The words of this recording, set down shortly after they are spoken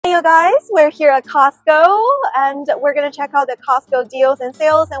Hello guys, we're here at Costco and we're going to check out the Costco deals and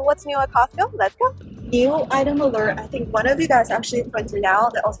sales and what's new at Costco. Let's go. New item alert. I think one of you guys actually pointed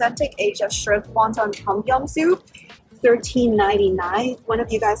out the authentic Asia shrimp wonton tom yum soup, $13.99. One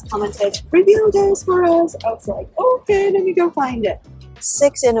of you guys commented, review this for us. I was like, okay, let me go find it.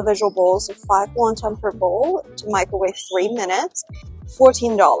 6 individual bowls of 5 wonton per bowl to microwave 3 minutes,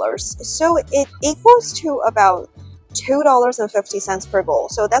 $14. So it equals to about $2.50 per bowl.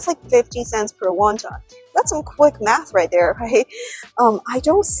 So that's like 50 cents per wonton. That's some quick math right there, right? I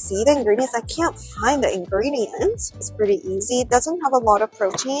don't see the ingredients. I can't find the ingredients. It's pretty easy. It doesn't have a lot of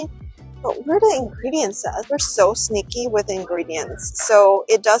protein, but where the ingredients at? They're so sneaky with the ingredients. So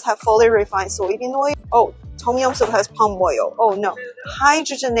it does have fully refined soybean oil. Oh, tom yum soup has palm oil. Oh no.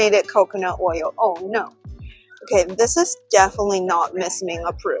 Hydrogenated coconut oil. Oh no. Okay, this is definitely not Miss Ming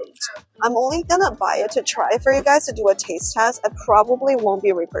approved. I'm only gonna buy it to try for you guys to do a taste test. I probably won't be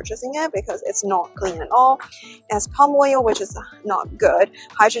repurchasing it because it's not clean at all. It has palm oil, which is not good.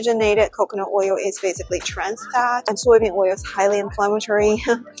 Hydrogenated coconut oil is basically trans fat, and soybean oil is highly inflammatory.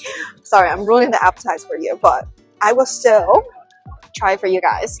 Sorry, I'm ruining the appetites for you, but I will still try for you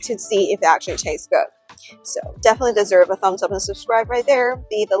guys to see if it actually tastes good. So definitely deserve a thumbs up and subscribe right there.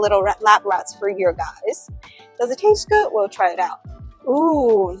 Be the little lab rats for your guys. Does it taste good? We'll try it out.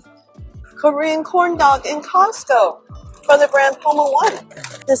 Ooh, Korean corn dog in Costco from the brand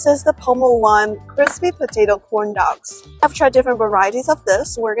Pulmuone. This is the Pulmuone crispy potato corn dogs. I've tried different varieties of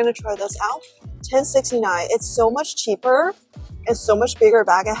this. We're gonna try this out. $10.69. It's so much cheaper. It's so much bigger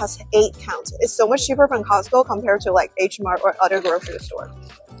bag. It has 8 counts. It's so much cheaper from Costco compared to like Hmart or other grocery store.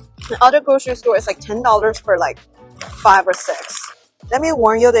 The other grocery store is like $10 for like 5 or 6. Let me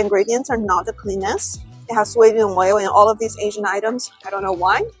warn you, the ingredients are not the cleanest. It has soybean oil in all of these Asian items. I don't know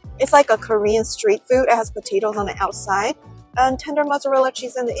why. It's like a Korean street food. It has potatoes on the outside and tender mozzarella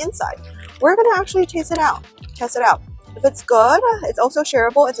cheese on the inside. We're gonna actually taste it out. Test it out. If it's good, it's also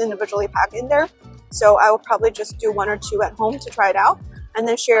shareable. It's individually packed in there. So I will probably just do 1 or 2 at home to try it out and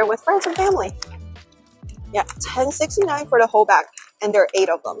then share it with friends and family. Yeah, $10.69 for the whole bag, and there are 8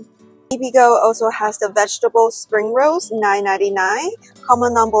 of them. Bibigo also has the vegetable spring rolls, $9.99.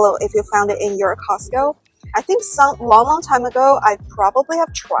 Comment down below if you found it in your Costco. I think some long time ago, I probably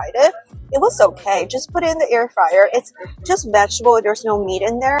have tried it. It was okay. Just put it in the air fryer. It's just vegetable. There's no meat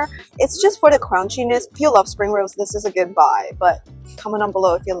in there. It's just for the crunchiness. If you love spring rolls, this is a good buy. But comment down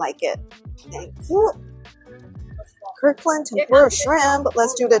below if you like it. Thank you. Kirkland tempura shrimp.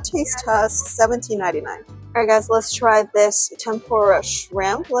 Let's do the taste test. $17.99. Alright guys, let's try this tempura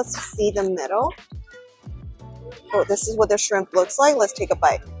shrimp. Let's see the middle. Oh, this is what the shrimp looks like. Let's take a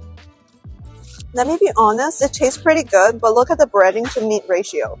bite. Let me be honest, it tastes pretty good, but look at the breading to meat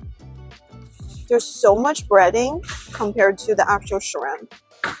ratio. There's so much breading compared to the actual shrimp.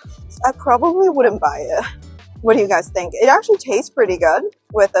 So I probably wouldn't buy it. What do you guys think? It actually tastes pretty good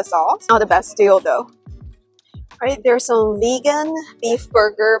with the sauce. Not the best deal though. Right, there's some vegan beef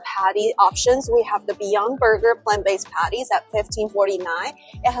burger patty options. We have the Beyond Burger plant-based patties at $15.49.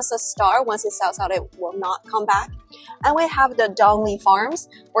 It has a star. Once it sells out, it will not come back. And we have the Dongli Farms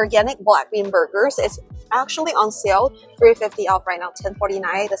organic black bean burgers. It's actually on sale, $3.50 off right now,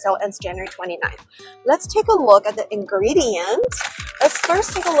 $10.49. The sale ends January 29th. Let's take a look at the ingredients. Let's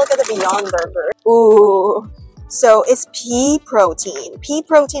first take a look at the Beyond Burger. Ooh. So it's pea protein. Pea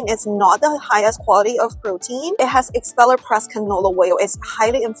protein is not the highest quality of protein. It has expeller pressed canola oil. It's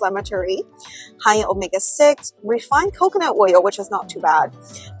highly inflammatory, high in omega-6, refined coconut oil, which is not too bad.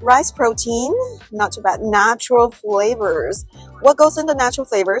 Rice protein, not too bad. Natural flavors. What goes into natural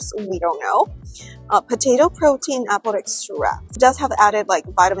flavors? We don't know. Potato protein, apple extract. It does have added like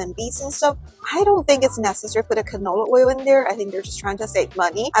vitamin B's and stuff. I don't think it's necessary to put a canola oil in there. I think they're just trying to save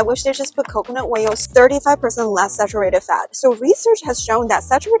money. I wish they just put coconut oil, 35% less saturated fat. So research has shown that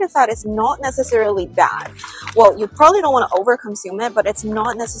saturated fat is not necessarily bad. Well, you probably don't want to overconsume it, but it's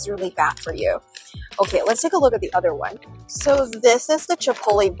not necessarily bad for you. Okay, let's take a look at the other one. So this is the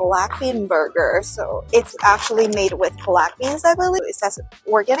Chipotle black bean burger. So it's actually made with black beans, I believe. It says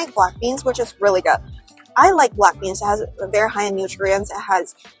organic black beans, which is really good. I like black beans. It has very high in nutrients. It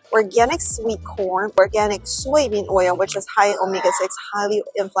has organic sweet corn, organic soybean oil, which is high in omega-6, highly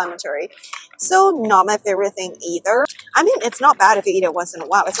inflammatory. So not my favorite thing either. I mean, it's not bad if you eat it once in a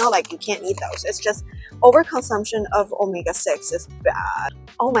while. It's not like you can't eat those. It's just overconsumption of omega-6 is bad.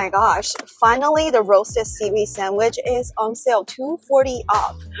 Oh my gosh, finally the roasted seaweed sandwich is on sale, $2.40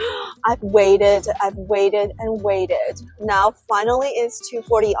 off. I've waited and waited. Now finally it's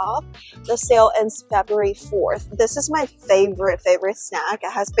 $2.40 off. The sale ends February 4th. This is my favorite snack.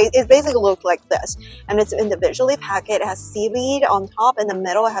 It has it basically looks like this, and it's individually packed. It has seaweed on top. In the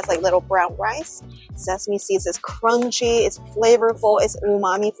middle, it has like little brown rice. Sesame seeds is crunchy. It's flavorful. It's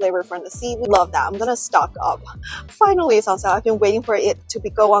umami flavor from the seaweed. Love that. I'm gonna stock up. Finally, it's on sale. I've been waiting for it to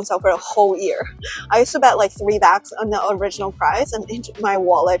go on sale for a whole year. I used to bet like 3 bags on the original price, and my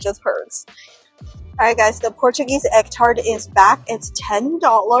wallet just hurts. Alright guys, the Portuguese egg tart is back. It's $10,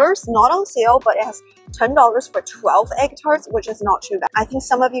 not on sale, but it has $10 for 12 egg tarts, which is not too bad. I think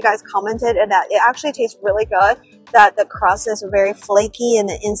some of you guys commented that it actually tastes really good, that the crust is very flaky and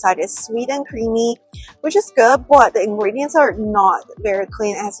the inside is sweet and creamy, which is good, but the ingredients are not very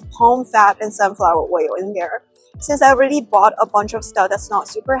clean. It has palm fat and sunflower oil in there. Since I already bought a bunch of stuff that's not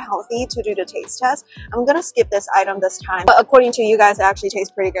super healthy to do the taste test, I'm gonna skip this item this time. But according to you guys, it actually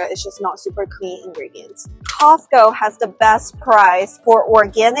tastes pretty good. It's just not super clean ingredients. Costco has the best price for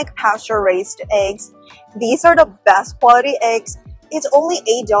organic pasture-raised eggs. These are the best quality eggs. It's only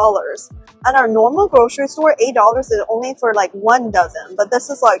 $8. At our normal grocery store, $8 is only for like 1 dozen, but this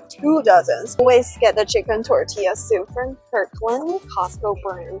is like 2 dozens. Always get the chicken tortilla soup from Kirkland. Costco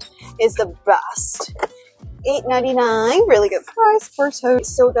brand is the best. $8.99, really good price for two.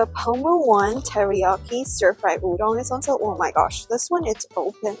 So the Pulmuone Teriyaki stir-fried udon is on sale. Oh my gosh, this one, it's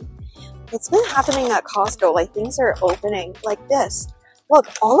open. It's been happening at Costco, like things are opening like this. Look,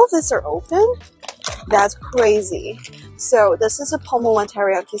 all of this are open. That's crazy. So this is a Pulmuone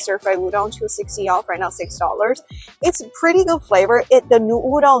Teriyaki stir-fried udon, $2.60 off right now, $6. It's pretty good flavor. The new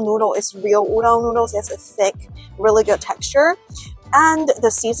udon noodle is real udon noodles. It's a thick, really good texture. And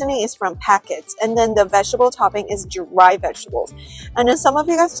the seasoning is from packets, and then the vegetable topping is dry vegetables. And then some of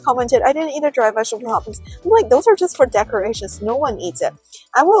you guys commented, I didn't eat the dry vegetable toppings. I'm like, those are just for decorations. No one eats it.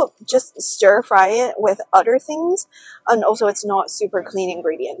 I will just stir fry it with other things, and also it's not super clean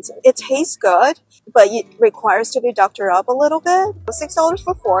ingredients. It tastes good, but it requires to be doctored up a little bit. $6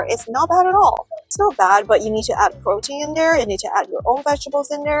 for 4 is not bad at all. It's not bad, but you need to add protein in there. You need to add your own vegetables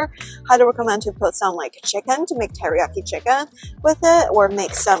in there. Highly recommend to put some like chicken to make teriyaki chicken with it, or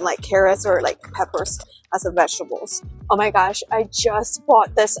make some like carrots or like peppers as a vegetables. Oh my gosh, I just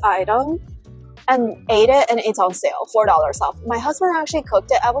bought this item and ate it, and it's on sale, $4 off. My husband actually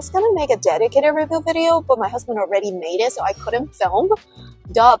cooked it. I was gonna make a dedicated review video, but my husband already made it, so I couldn't film.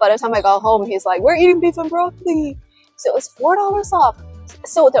 Duh, by the time I got home, he's like, we're eating beef and broccoli. So it's $4 off.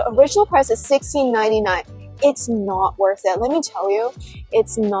 So the original price is $16.99. It's not worth it. Let me tell you,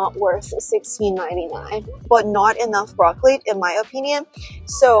 it's not worth $16.99, but not enough broccoli in my opinion.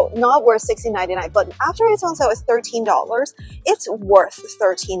 So not worth $16.99, but after it's on sale, it's $13. It's worth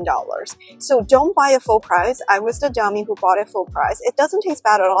 $13. So don't buy a full price. I was the dummy who bought it full price. It doesn't taste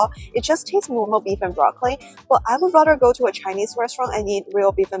bad at all. It just tastes normal beef and broccoli, but I would rather go to a Chinese restaurant and eat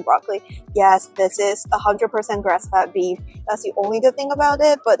real beef and broccoli. Yes, this is 100% grass-fed beef. That's the only good thing about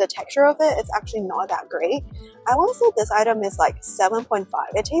it, but the texture of it, it's actually not that great. I want to say this item is like 7.5.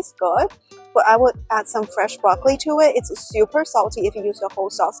 It tastes good, but I would add some fresh broccoli to it. It's super salty if you use the whole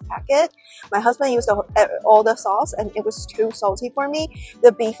sauce packet. My husband used all the sauce, and it was too salty for me.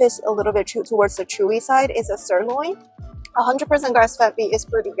 The beef is a little bit towards the chewy side. It's a sirloin. 100% grass-fed beef is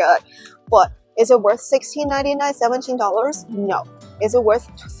pretty good, but is it worth $16.99, $17? No. Is it worth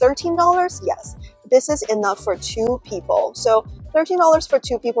 $13? Yes. This is enough for 2 people. So $13 for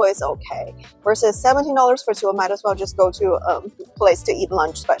 2 people is okay. Versus $17 for 2, I might as well just go to a place to eat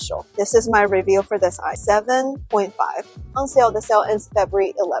lunch special. This is my review for this item. 7.5. On sale, the sale ends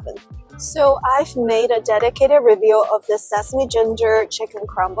February 11th. So I've made a dedicated review of the sesame ginger chicken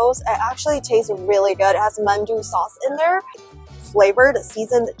crumbles. It actually tastes really good. It has Mandu sauce in there. Flavored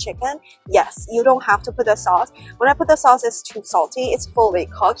seasoned chicken. Yes, you don't have to put the sauce. When I put the sauce, it's too salty. It's fully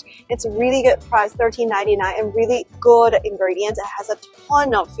cooked. It's really good price, $13.99, and really good ingredients. It has a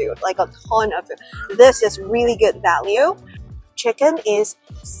ton of food, like a ton of food. This is really good value. Chicken is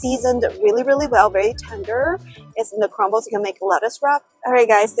seasoned really, really well, very tender. It's in the crumbles. You can make lettuce wrap. Alright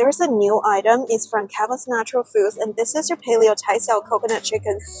guys, there's a new item. It's from Kevin's Natural Foods, and this is your paleo Thai style coconut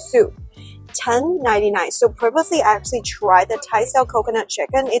chicken soup. $10.99. So previously I actually tried the Thai style coconut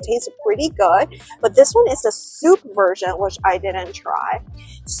chicken. It tastes pretty good, but this one is the soup version, which I didn't try.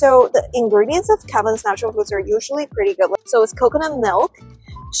 So the ingredients of Kevin's Natural Foods are usually pretty good. So it's coconut milk,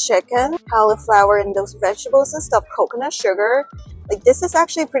 chicken, cauliflower, and those vegetables and stuff, coconut sugar, Like, this is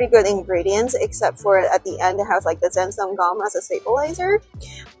actually pretty good ingredients, except for at the end it has like the xanthan gum as a stabilizer.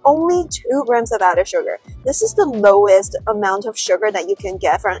 Only 2 grams of added sugar. This is the lowest amount of sugar that you can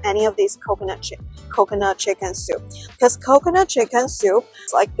get from any of these coconut chicken soup. Because coconut chicken soup,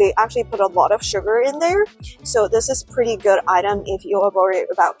 it's like they actually put a lot of sugar in there. So this is pretty good item if you are worried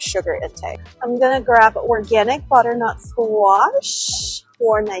about sugar intake. I'm gonna grab organic butternut squash,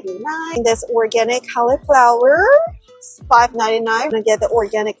 $4.99. This organic cauliflower, $5.99. I'm gonna get the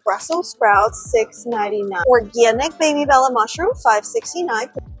organic Brussels sprouts, $6.99. Organic baby bella mushroom, $5.69.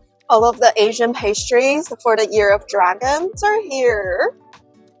 All of the Asian pastries for the Year of Dragons are here.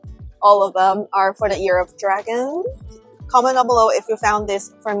 All of them are for the Year of Dragon. Comment down below if you found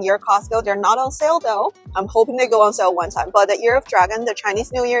this from your Costco. They're not on sale though. I'm hoping they go on sale one time. But the Year of Dragon, the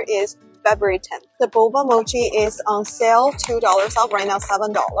Chinese New Year, is February 10th. The boba mochi is on sale, $2 off, right now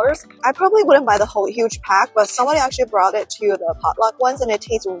 $7. I probably wouldn't buy the whole huge pack, but somebody actually brought it to the potluck ones and it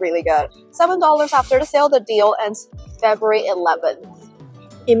tastes really good. $7 after the sale. The deal ends February 11th.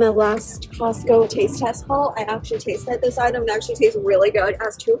 In my last Costco taste test haul, I actually tasted this item. It actually tastes really good. It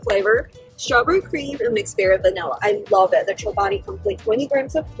has 2 flavors, strawberry cream and mixed berry vanilla. I love it. The Chobani complete 20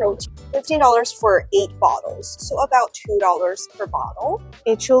 grams of protein, $15 for 8 bottles, so about $2 per bottle.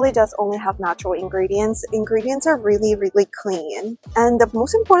 It truly does only have natural ingredients. Ingredients are really, really clean. And the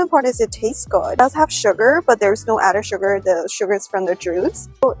most important part is it tastes good. It does have sugar, but there's no added sugar. The sugar is from the juice.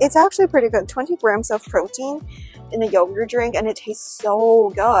 So it's actually pretty good. 20 grams of protein in a yogurt drink, and it tastes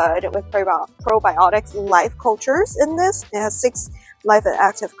so good with probiotics, live cultures in this. It has 6 live and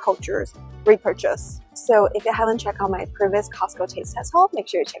active cultures. Repurchase. So if you haven't checked out my previous Costco taste test haul, make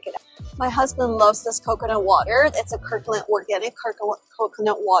sure you check it out. My husband loves this coconut water. It's a Kirkland organic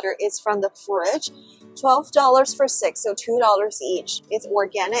coconut water. It's from the fridge. $12 for 6, so $2 each. It's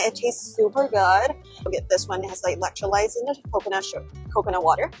organic. It tastes super good. I'll get this one. It has like electrolytes in it, coconut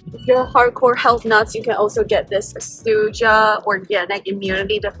water. If you're hardcore health nuts, you can also get this Suja organic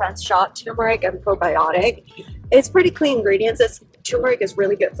immunity defense shot, turmeric and probiotic. It's pretty clean ingredients. Turmeric is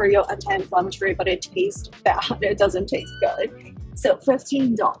really good for you, anti-inflammatory, but it tastes bad. It doesn't taste good. So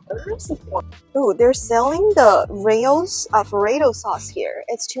 $15. Oh, they're selling the Alfredo sauce here.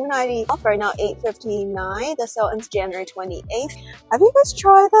 It's $2.90 off right now, $8.59. The sale ends January 28th. Have you guys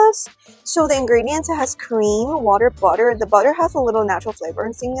tried this? So the ingredients, it has cream, water, butter. The butter has a little natural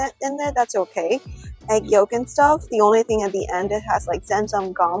flavors in it. That's okay. Egg yolk and stuff. The only thing at the end, it has like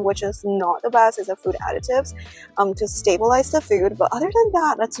xanthan gum, which is not the best. It's a food additives to stabilize the food. But other than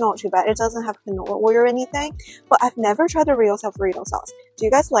that, that's not too bad. It doesn't have canola oil or anything. But I've never tried the real Alfredo sauce. Do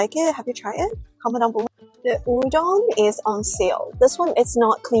you guys like it? Have you tried it? Comment down below. The udon is on sale. This one, it's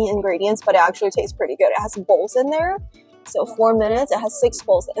not clean ingredients, but it actually tastes pretty good. It has bowls in there. So 4 minutes, it has 6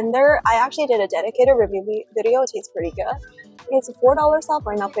 bowls in there. I actually did a dedicated review video. It tastes pretty good. It's $4 off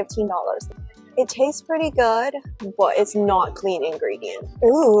right now, $15. It tastes pretty good, but it's not clean ingredient.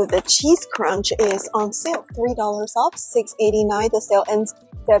 Ooh, the cheese crunch is on sale. $3 off, $6.89. The sale ends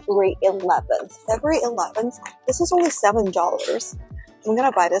February 11th. February 11th. This is only $7. I'm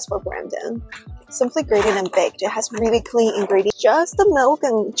gonna buy this for Brandon. Simply grated and baked. It has really clean ingredients. Just the milk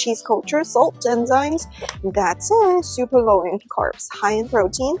and cheese culture, salt, enzymes. That's it. Super low in carbs, high in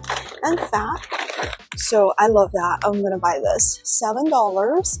protein and fat. So I love that. I'm gonna buy this.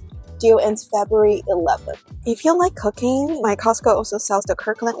 $7. Due ends February 11th. If you like cooking, my Costco also sells the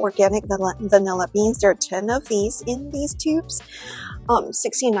Kirkland organic vanilla beans. There are 10 of these in these tubes.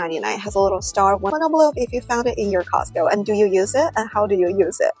 $16.99. Has a little star. Comment down below if you found it in your Costco, and do you use it, and how do you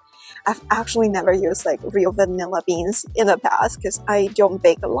use it? I've actually never used like real vanilla beans in the past because I don't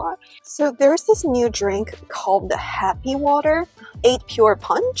bake a lot. So there's this new drink called the Happy Water. 8 pure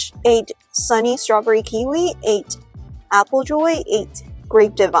punch, 8 sunny strawberry kiwi, 8 apple joy, 8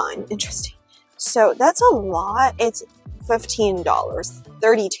 grape divine. Interesting. So that's a lot. It's $15,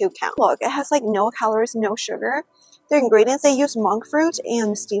 32 count. Look, it has like no calories, no sugar. The ingredients, they use monk fruit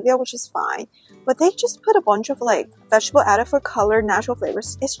and stevia, which is fine, but they just put a bunch of like vegetable added for color, natural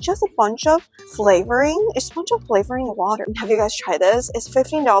flavors. It's just a bunch of flavoring. It's a bunch of flavoring water. Have you guys tried this? It's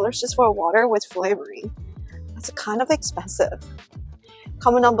 $15 just for water with flavoring. That's kind of expensive.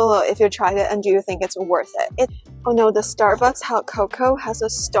 Comment down below if you tried it and do you think it's worth it. Oh no, the Starbucks hot cocoa has a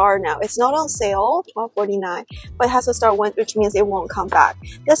star now. It's not on sale, $12.49, but it has a star, which means it won't come back.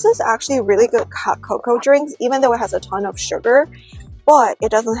 This is actually really good hot cocoa drinks, even though it has a ton of sugar. but it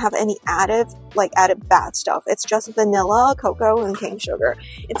doesn't have any added bad stuff. It's just vanilla, cocoa, and cane sugar.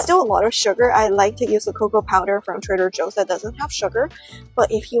 It's still a lot of sugar. I like to use the cocoa powder from Trader Joe's that doesn't have sugar,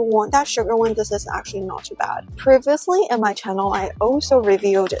 but if you want that sugar one, this is actually not too bad. Previously in my channel, I also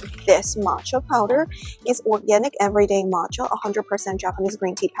reviewed this matcha powder. It's organic everyday matcha, 100% Japanese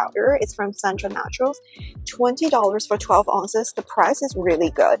green tea powder. It's from Sencha Naturals. $20 for 12 ounces. The price is really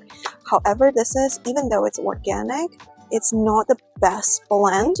good. However, this is, even though it's organic, it's not the best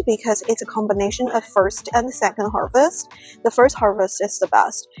blend because it's a combination of first and second harvest. The first harvest is the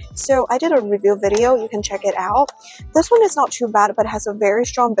best. So I did a review video, you can check it out. This one is not too bad, but has a very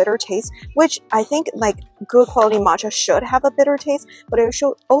strong bitter taste, which I think like good quality matcha should have a bitter taste, but it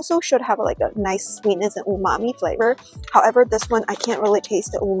also should have like a nice sweetness and umami flavor. However, this one I can't really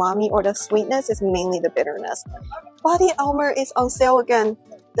taste the umami or the sweetness, it's mainly the bitterness. Body Armor is on sale again.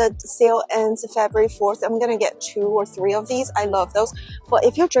 The sale ends February 4th. I'm gonna get 2 or 3 of these. I love those. But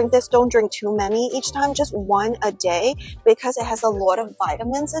if you drink this, don't drink too many each time, just 1 a day, because it has a lot of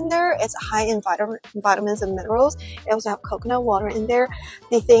vitamins in there. It's high in vitamins and minerals. It also have coconut water in there.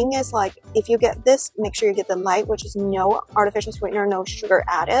 The thing is, like, if you get this, make sure you get the light, which is no artificial sweetener, no sugar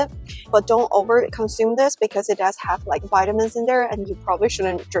added. But don't over consume this because it does have like vitamins in there, and you probably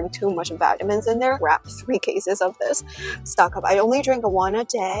shouldn't drink too much vitamins in there. Grab 3 cases of this. Stock up. I only drink 1 a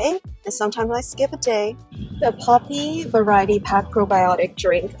day. And sometimes I skip a day. The Poppy Variety Pack Probiotic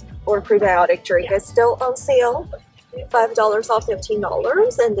Drink or Prebiotic Drink is still on sale. $5 off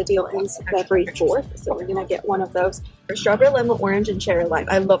 $15, and the deal ends February 4th. So we're gonna get 1 of those. Strawberry, lemon, orange, and cherry lime.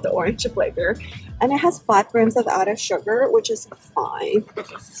 I love the orange flavor. And it has 5 grams of added sugar, which is fine.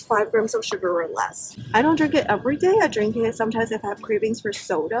 It's 5 grams of sugar or less. I don't drink it every day. I drink it sometimes if I have cravings for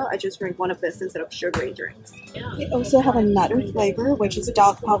soda. I just drink 1 of this instead of sugary drinks. They also have another flavor, which is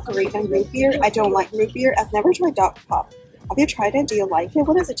Dog Pop Korean root beer. I don't like root beer. I've never tried Dog Pop. Have you tried it? Do you like it?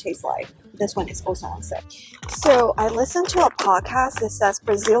 What does it taste like? This one is also on sale. So I listened to a podcast that says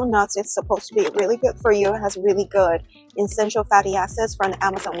Brazil nuts is supposed to be really good for you. It has really good essential fatty acids from the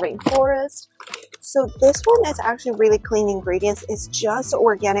Amazon rainforest. So this one is actually really clean ingredients. It's just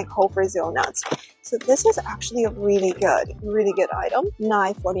organic whole Brazil nuts. So this is actually a really good item.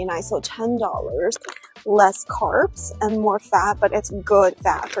 $9.49, so $10. Less carbs and more fat, but it's good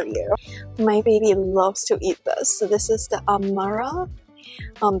fat for you. My baby loves to eat this. So this is the Amara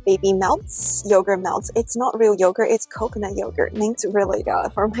baby melts, yogurt melts. It's not real yogurt, it's coconut yogurt. It's really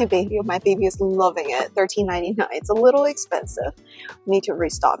good for my baby. My baby is loving it. $13.99. It's a little expensive. Need to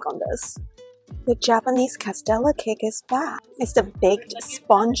restock on this. The Japanese Castella cake is back. It's the baked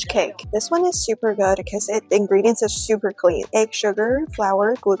sponge cake. This one is super good because the ingredients are super clean. Egg, sugar,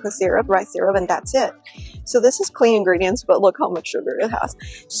 flour, glucose syrup, rice syrup, and that's it. So this is clean ingredients, but look how much sugar it has.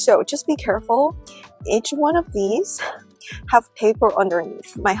 So just be careful. Each one of these have paper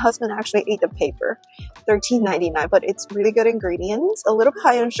underneath. My husband actually ate the paper. $13.99, but it's really good ingredients. A little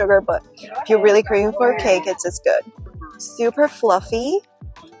high on sugar, but if you're really craving for a cake, it's just good. Super fluffy.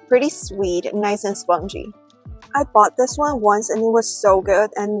 Pretty sweet, nice and spongy. I bought this one once and it was so good,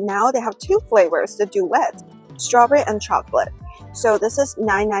 and now they have 2 flavors, the duet, strawberry and chocolate. So this is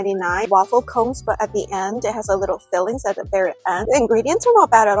 $9.99. Waffle cones, but at the end it has a little fillings at the very end. The ingredients are not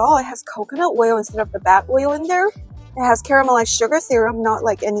bad at all. It has coconut oil instead of the bad oil in there. It has caramelized sugar syrup, not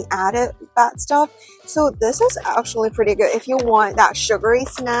like any added bad stuff. So this is actually pretty good. If you want that sugary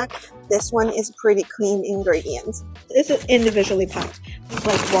snack, this one is pretty clean ingredients. This is individually packed. It's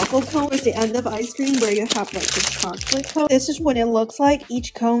like waffle cone is the end of ice cream where you have like the chocolate cone. This is what it looks like.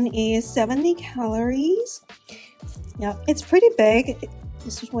 Each cone is 70 calories. Yeah, it's pretty big.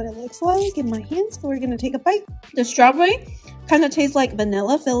 This is what it looks like in my hands. So we're gonna take a bite. The strawberry kind of tastes like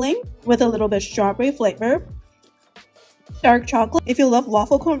vanilla filling with a little bit of strawberry flavor. Dark chocolate. If you love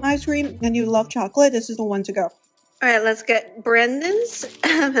waffle cone ice cream and you love chocolate, this is the one to go. Alright, let's get Brandon's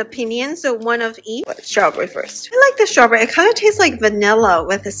opinion. So 1 of each. Strawberry first. I like the strawberry. It kind of tastes like vanilla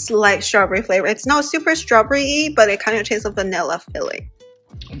with a slight strawberry flavor. It's not super strawberry-y, but it kind of tastes like vanilla filling.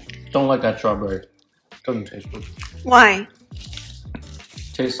 Don't like that strawberry. Doesn't taste good. Why?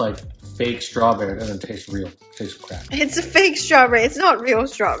 Tastes like fake strawberry. It doesn't taste real. It tastes crap. It's a fake strawberry. It's not real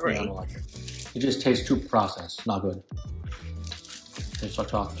strawberry. Yeah, I don't like it. It just tastes too processed. Not good. Tastes like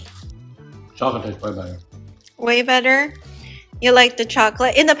chocolate. Chocolate tastes way better. Way better? You like the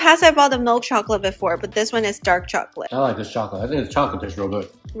chocolate? In the past, I bought the milk chocolate before, but this one is dark chocolate. I like this chocolate. I think the chocolate tastes real good.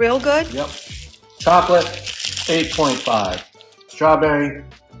 Real good? Yep. Chocolate, 8.5. Strawberry,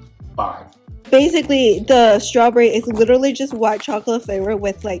 5. Basically, the strawberry is literally just white chocolate flavor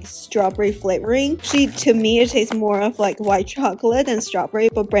with like strawberry flavoring. Actually, to me, it tastes more of like white chocolate than strawberry,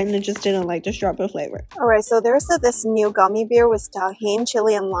 but Brandon just didn't like the strawberry flavor. Alright, so there's this new gummy beer with tahini,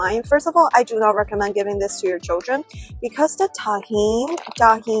 chili, and lime. First of all, I do not recommend giving this to your children because the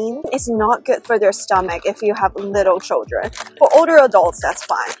tahini is not good for their stomach if you have little children. For older adults, that's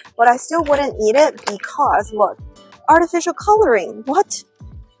fine. But I still wouldn't eat it because, look, artificial coloring. What?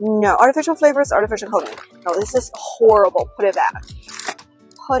 No, artificial flavors, artificial coloring. No, this is horrible. Put it back.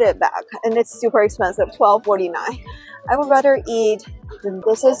 Put it back. And it's super expensive, $12.49. I would rather eat,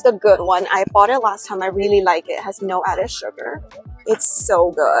 this is the good one. I bought it last time. I really like it. It has no added sugar. It's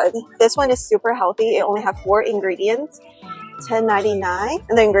so good. This one is super healthy. It only has 4 ingredients, $10.99.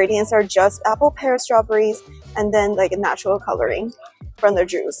 And the ingredients are just apple, pear, strawberries, and then like a natural coloring from the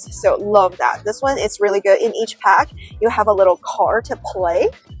juice. So love that. This one is really good. In each pack, you have a little card to play.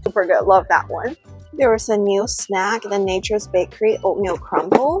 Super good. Love that one. There was a new snack, the Nature's Bakery Oatmeal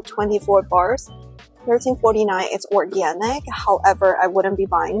Crumble, 24 bars, $13.49. It's organic. However, I wouldn't be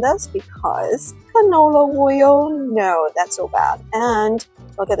buying this because canola oil. No, that's so bad. And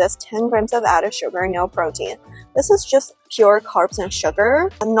look at this, 10 grams of added sugar, no protein. This is just pure carbs and sugar,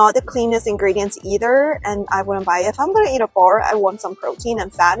 not the cleanest ingredients either, and I wouldn't buy it. If I'm going to eat a bar, I want some protein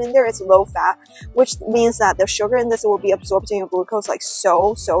and fat in there. It's low fat, which means that the sugar in this will be absorbed in your glucose like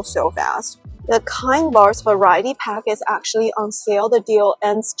so fast. The Kind Bars Variety Pack is actually on sale. The deal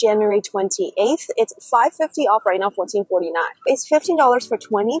ends January 28th. It's $5.50 off right now, $14.49. It's $15 for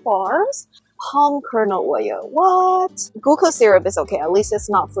 20 bars. Palm kernel oil. What? Glucose syrup is okay. At least it's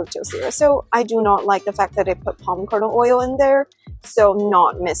not fructose syrup. So I do not like the fact that they put palm kernel oil in there. So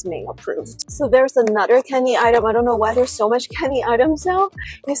not Miss Ming approved. So there's another candy item. I don't know why there's so much candy items now.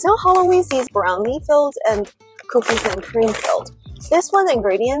 It's now Halloween season, brownie filled and cookies and cream filled. This one, the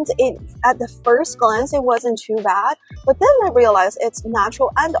ingredients, at the first glance, it wasn't too bad. But then I realized it's natural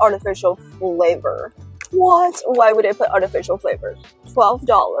and artificial flavor. What? Why would they put artificial flavor? $12.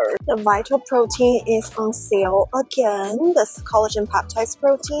 The Vital Protein is on sale again. This collagen peptides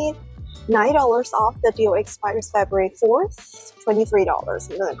protein, $9 off. The deal expires February 4th,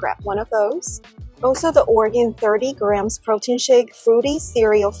 $23. I'm gonna grab one of those. Also, the Organ 30 grams protein shake fruity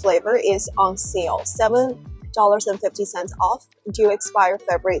cereal flavor is on sale. $7.50 off, due expire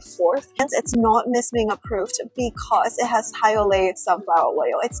February 4th. And it's not Miss Ming approved because it has high oleic sunflower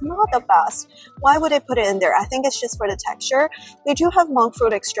oil. It's not the best. Why would they put it in there? I think it's just for the texture. They do have monk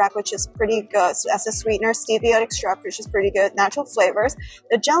fruit extract, which is pretty good as a sweetener, stevia extract, which is pretty good, natural flavors.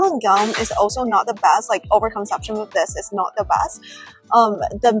 The gel and gum is also not the best. Like overconsumption of this is not the best.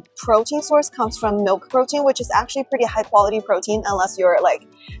 The protein source comes from milk protein, which is actually pretty high quality protein unless you're like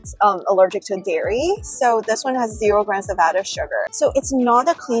allergic to dairy. So this one has 0 grams of added sugar. So it's not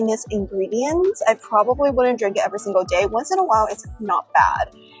the cleanest ingredients. I probably wouldn't drink it every single day. Once in a while, it's not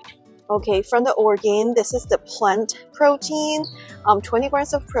bad. Okay, from the Orgain, this is the plant protein, 20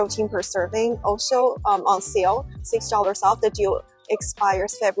 grams of protein per serving. Also on sale, $6 off. The deal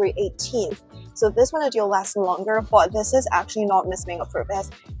expires February 18th. So this one, the deal lasts longer, but this is actually not Miss Ming approved. It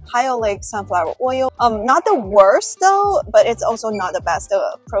has high oleic sunflower oil. Not the worst though, but it's also not the best.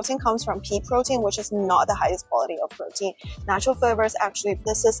 The protein comes from pea protein, which is not the highest quality of protein. Natural flavors, actually,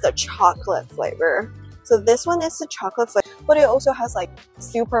 this is the chocolate flavor. So this one is the chocolate flavor, but it also has like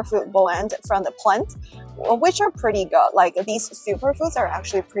superfood blend from the plant, which are pretty good. Like these superfoods are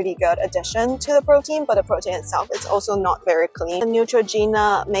actually pretty good addition to the protein, but the protein itself is also not very clean. The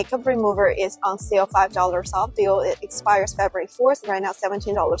Neutrogena makeup remover is on sale, $5 off. Deal it expires February 4th. Right now,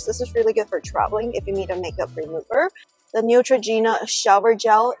 $17. This is really good for traveling if you need a makeup remover. The Neutrogena shower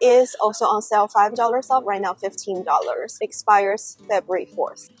gel is also on sale, $5 off. Right now, $15. Expires February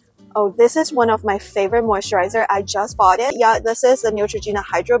 4th. Oh, this is one of my favorite moisturizer. I just bought it. Yeah, this is the Neutrogena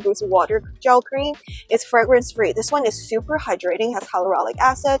Hydro Boost Water Gel Cream. It's fragrance free. This one is super hydrating, has hyaluronic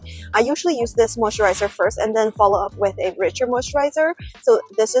acid. I usually use this moisturizer first and then follow up with a richer moisturizer. So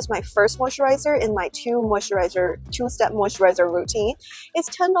this is my first moisturizer in my two-step moisturizer routine. It's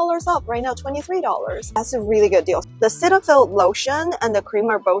 $10 off. Right now, $23. That's a really good deal. The Cetaphil lotion and the cream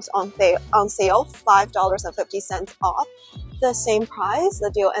are both on sale, $5.50 off. The same price.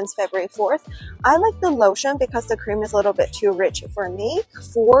 The deal ends February 4th. I like the lotion because the cream is a little bit too rich for me.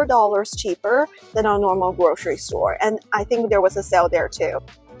 $4 cheaper than a normal grocery store. And I think there was a sale there too.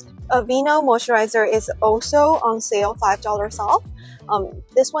 Aveeno moisturizer is also on sale, $5 off.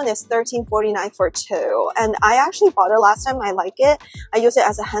 This one is $13.49 for 2, and I actually bought it last time. I like it. I use it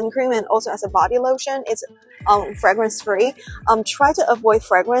as a hand cream and also as a body lotion. It's fragrance free. Try to avoid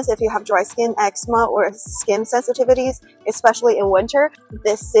fragrance if you have dry skin, eczema, or skin sensitivities, especially in winter.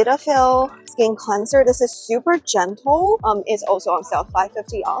 This Cetaphil skin cleanser, this is super gentle. It's also on sale,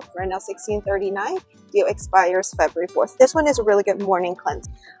 $5.50 off right now, $16.39. Deal expires February 4th. This one is a really good morning cleanse.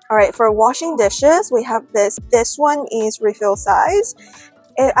 All right, for washing dishes, we have this. This one is refill size.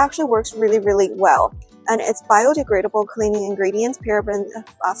 It actually works really, really well. And it's biodegradable cleaning ingredients, paraben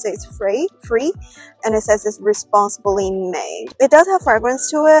phosphates free, and it says it's responsibly made. It does have fragrance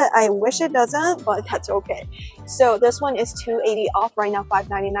to it. I wish it doesn't, but that's okay. So this one is $2.80 off right now,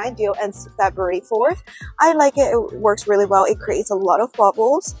 $5.99. Deal ends February 4th. I like it. It works really well. It creates a lot of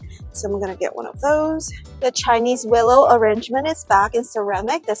bubbles. So I'm gonna get one of those. The Chinese willow arrangement is back in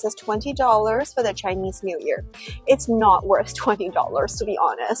ceramic. This is $20 for the Chinese New Year. It's not worth $20 to be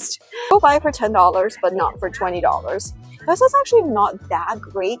honest. Go buy it for $10, but not for $20. This is actually not that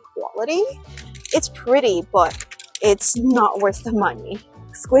great quality. It's pretty, but it's not worth the money.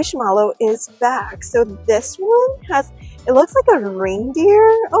 Squishmallow is back. So this one has, it looks like a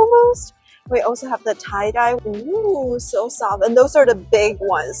reindeer almost. We also have the tie-dye. Ooh, so soft. And those are the big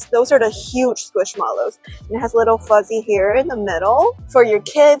ones. Those are the huge Squishmallows. And it has little fuzzy hair in the middle. For your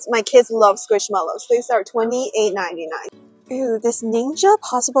kids, my kids love Squishmallows. These are $28.99. Ooh, this Ninja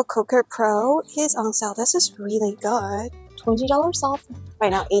Possible Cooker Pro is on sale. This is really good. $20 off. Right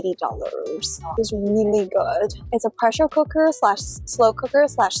now, $80. It's really good. It's a pressure cooker slash slow cooker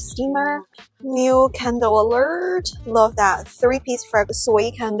slash steamer. New candle alert. Love that 3-piece soy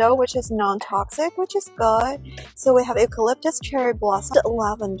candle, which is non-toxic, which is good. So we have eucalyptus, cherry blossom,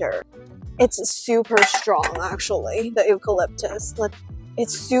 lavender. It's super strong, actually, the eucalyptus.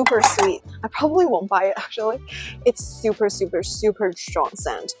 It's super sweet. I probably won't buy it actually. It's super, super, super strong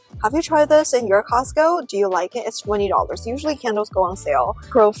scent. Have you tried this in your Costco? Do you like it? It's $20. Usually candles go on sale.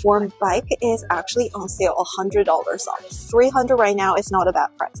 Proform bike is actually on sale, $100 off. $300 right now is not a bad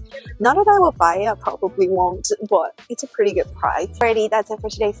price. Not that I will buy it, I probably won't, but it's a pretty good price. Alrighty, that's it for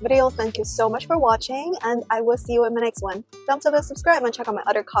today's video. Thank you so much for watching, and I will see you in my next one. Thumbs up and subscribe, and check out my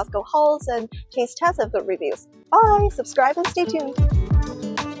other Costco hauls and taste tests and food reviews. Bye! Subscribe and stay tuned.